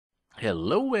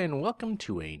Hello and welcome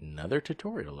to another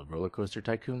tutorial of Roller Coaster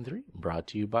Tycoon 3, brought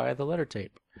to you by the Letter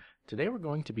Tape. Today we're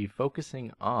going to be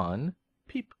focusing on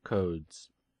peep codes.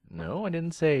 No, I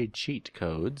didn't say cheat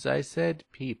codes, I said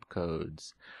peep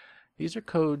codes. These are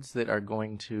codes that are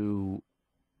going to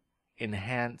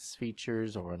enhance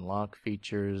features or unlock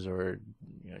features or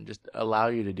just allow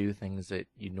you to do things that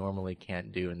you normally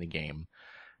can't do in the game.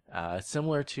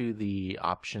 Similar to the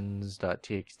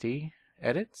options.txt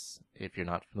edits. If you're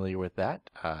not familiar with that,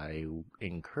 I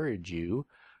encourage you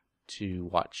to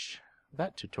watch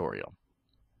that tutorial.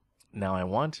 Now I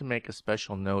want to make a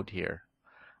special note here.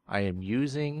 I am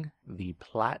using the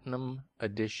Platinum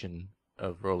edition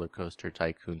of Roller Coaster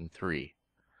Tycoon 3.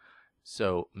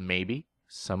 So maybe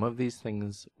some of these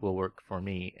things will work for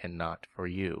me and not for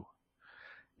you.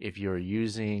 If you're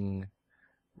using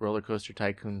Roller Coaster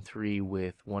Tycoon 3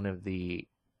 with one of the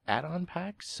add-on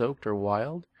packs, Soaked or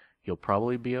Wild, you'll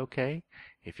probably be okay.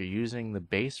 If you're using the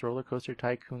base Roller Coaster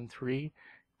Tycoon 3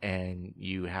 and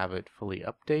you have it fully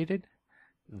updated,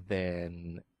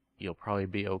 then you'll probably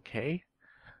be okay.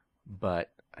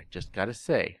 But I just gotta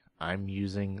say, I'm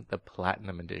using the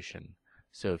Platinum Edition.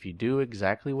 So if you do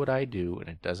exactly what I do and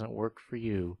it doesn't work for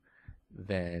you,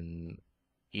 then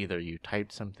either you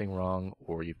typed something wrong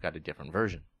or you've got a different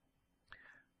version.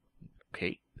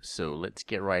 Okay, so let's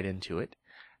get right into it.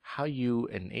 How you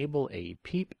enable a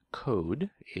peep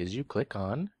code is you click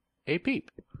on a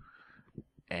peep.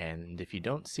 And if you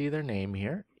don't see their name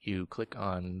here, you click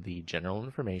on the general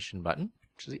information button,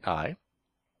 which is the I,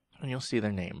 and you'll see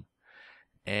their name.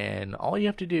 And all you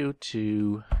have to do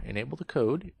to enable the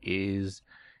code is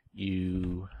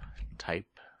you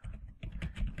type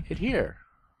it here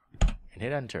and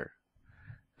hit enter.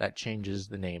 That changes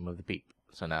the name of the peep.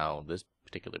 So now this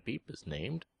particular peep is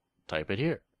named type it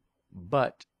here.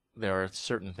 But there are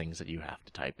certain things that you have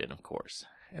to type in, of course.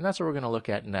 And that's what we're going to look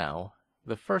at now.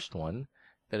 The first one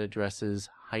that addresses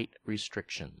height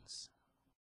restrictions.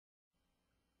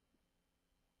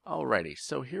 Alrighty,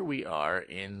 so here we are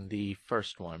in the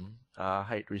first one,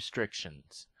 height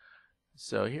restrictions.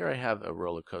 So here I have a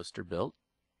roller coaster built,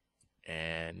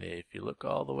 and if you look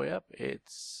all the way up,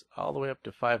 it's all the way up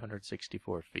to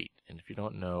 564 feet. And if you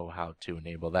don't know how to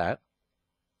enable that,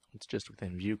 it's just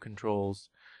within view controls,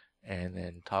 and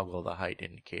then toggle the height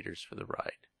indicators for the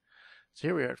ride. So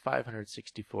here we are at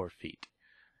 564 feet.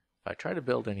 If I try to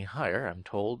build any higher, I'm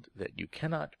told that you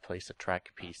cannot place a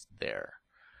track piece there.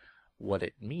 What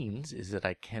it means is that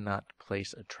I cannot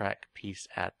place a track piece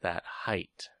at that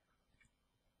height.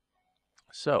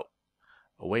 So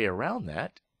a way around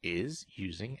that is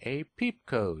using a peep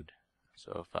code.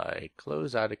 So if I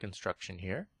close out of construction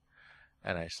here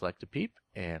and I select a peep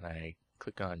and I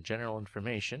click on general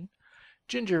information,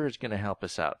 Ginger is going to help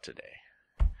us out today.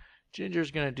 Ginger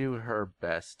is going to do her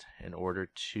best in order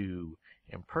to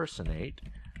impersonate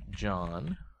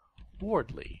John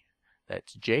Wardley.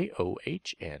 That's John Wardley.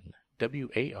 Then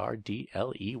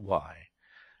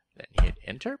hit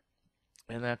enter,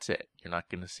 and that's it. You're not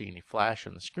going to see any flash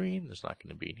on the screen. There's not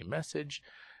going to be any message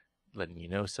letting you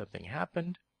know something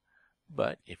happened.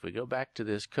 But if we go back to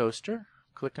this coaster,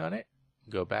 click on it,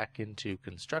 go back into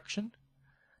construction,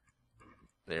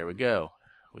 there we go.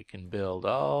 We can build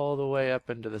all the way up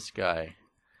into the sky,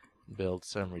 build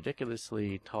some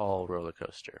ridiculously tall roller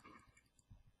coaster.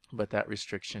 But that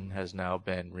restriction has now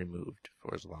been removed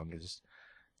for as long as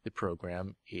the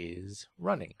program is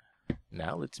running.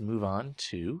 Now let's move on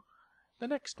to the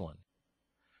next one.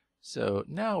 So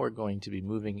now we're going to be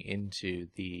moving into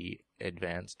the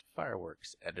advanced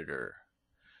fireworks editor.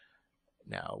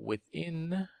 Now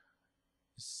within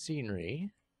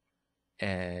scenery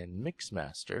and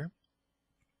Mixmaster,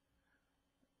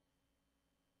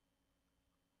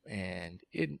 and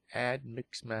in Add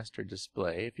Mixmaster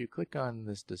Display, if you click on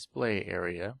this display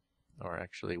area, or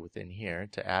actually within here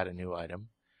to add a new item,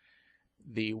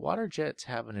 the water jets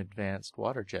have an advanced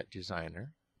water jet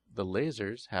designer, the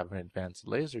lasers have an advanced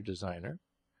laser designer,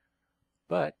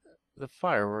 but the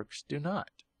fireworks do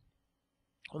not.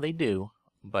 Well, they do,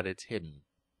 but it's hidden,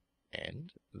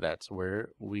 and that's where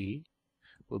we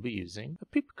will be using a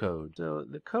peep code. So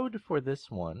the code for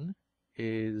this one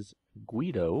is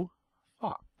Guido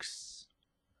Fox.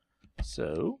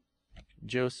 So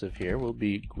Joseph here will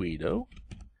be Guido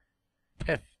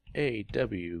Fawkes.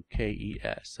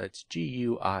 That's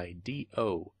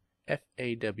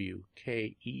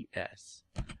Guidofawkes.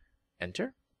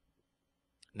 Enter.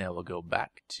 Now we'll go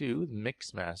back to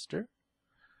Mixmaster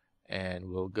and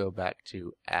we'll go back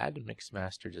to Add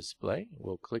Mixmaster Display.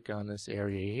 We'll click on this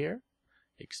area here,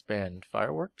 expand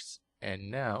fireworks, and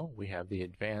now we have the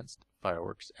advanced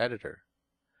fireworks editor.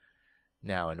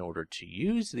 Now in order to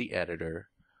use the editor,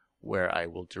 where I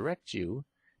will direct you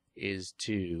is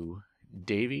to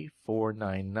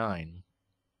Davey499,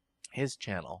 his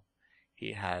channel.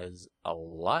 He has a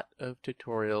lot of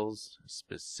tutorials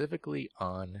specifically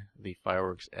on the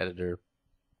fireworks editor.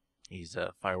 He's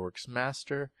a fireworks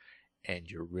master,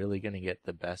 and you're really going to get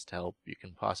the best help you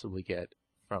can possibly get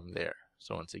from there.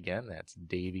 So once again, that's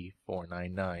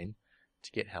Davey499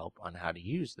 to get help on how to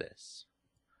use this.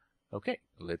 Okay,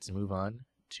 let's move on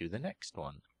to the next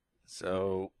one.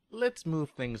 So let's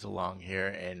move things along here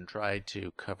and try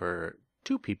to cover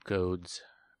 2 peep codes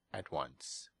at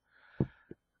once.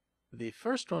 The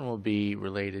first one will be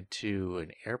related to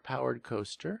an air-powered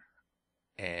coaster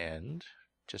and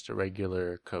just a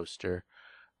regular coaster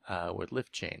with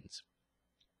lift chains.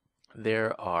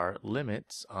 There are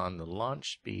limits on the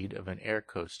launch speed of an air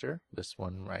coaster. This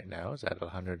one right now is at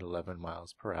 111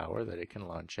 miles per hour that it can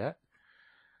launch at.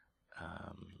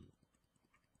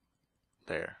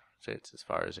 There, so it's as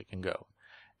far as it can go.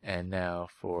 And now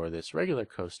for this regular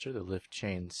coaster, the lift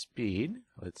chain speed,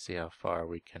 let's see how far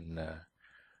we can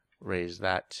raise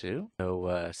that to.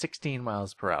 So 16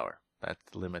 miles per hour, that's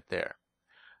the limit there.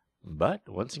 But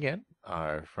once again,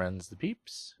 our friends the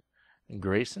Peeps,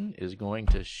 Grayson is going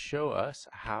to show us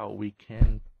how we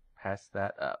can pass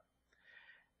that up.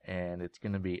 And it's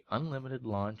going to be unlimited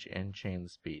launch and chain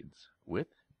speeds with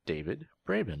David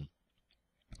Braben.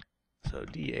 So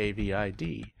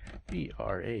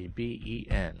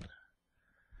D-A-V-I-D-B-R-A-B-E-N.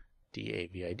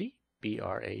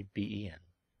 D-A-V-I-D-B-R-A-B-E-N.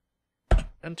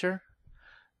 Enter.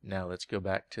 Now let's go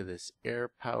back to this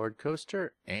air-powered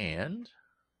coaster and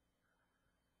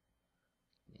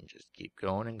just keep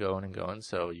going and going and going.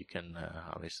 So you can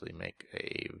obviously make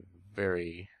a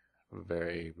very,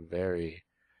 very, very,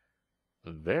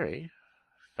 very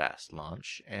fast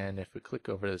launch. And if we click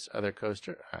over this other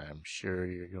coaster, I'm sure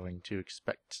you're going to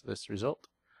expect this result.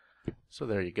 So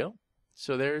there you go.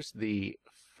 So there's the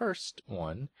first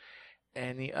one,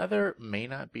 and the other may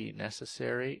not be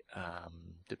necessary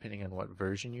depending on what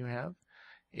version you have.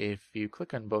 If you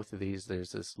click on both of these,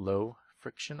 there's this low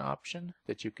friction option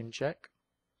that you can check.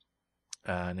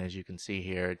 And as you can see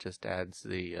here, it just adds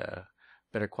the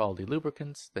better quality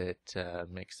lubricants that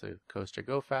makes the coaster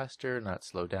go faster, not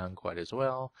slow down quite as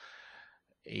well,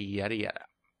 yada yada.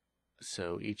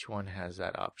 So each one has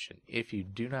that option. If you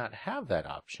do not have that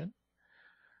option,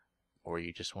 or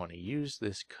you just want to use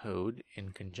this code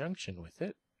in conjunction with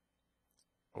it,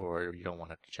 or you don't want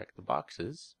to have to check the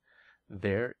boxes,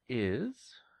 there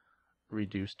is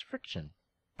reduced friction,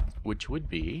 which would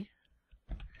be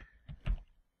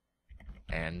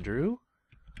Andrew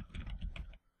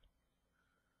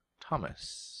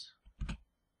Thomas.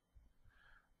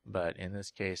 But in this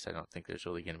case, I don't think there's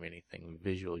really going to be anything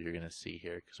visual you're going to see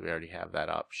here because we already have that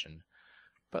option.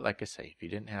 But like I say, if you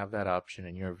didn't have that option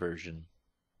in your version,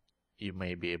 you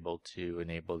may be able to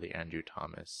enable the Andrew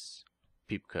Thomas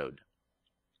peep code.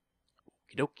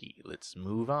 Okie dokie, let's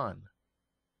move on.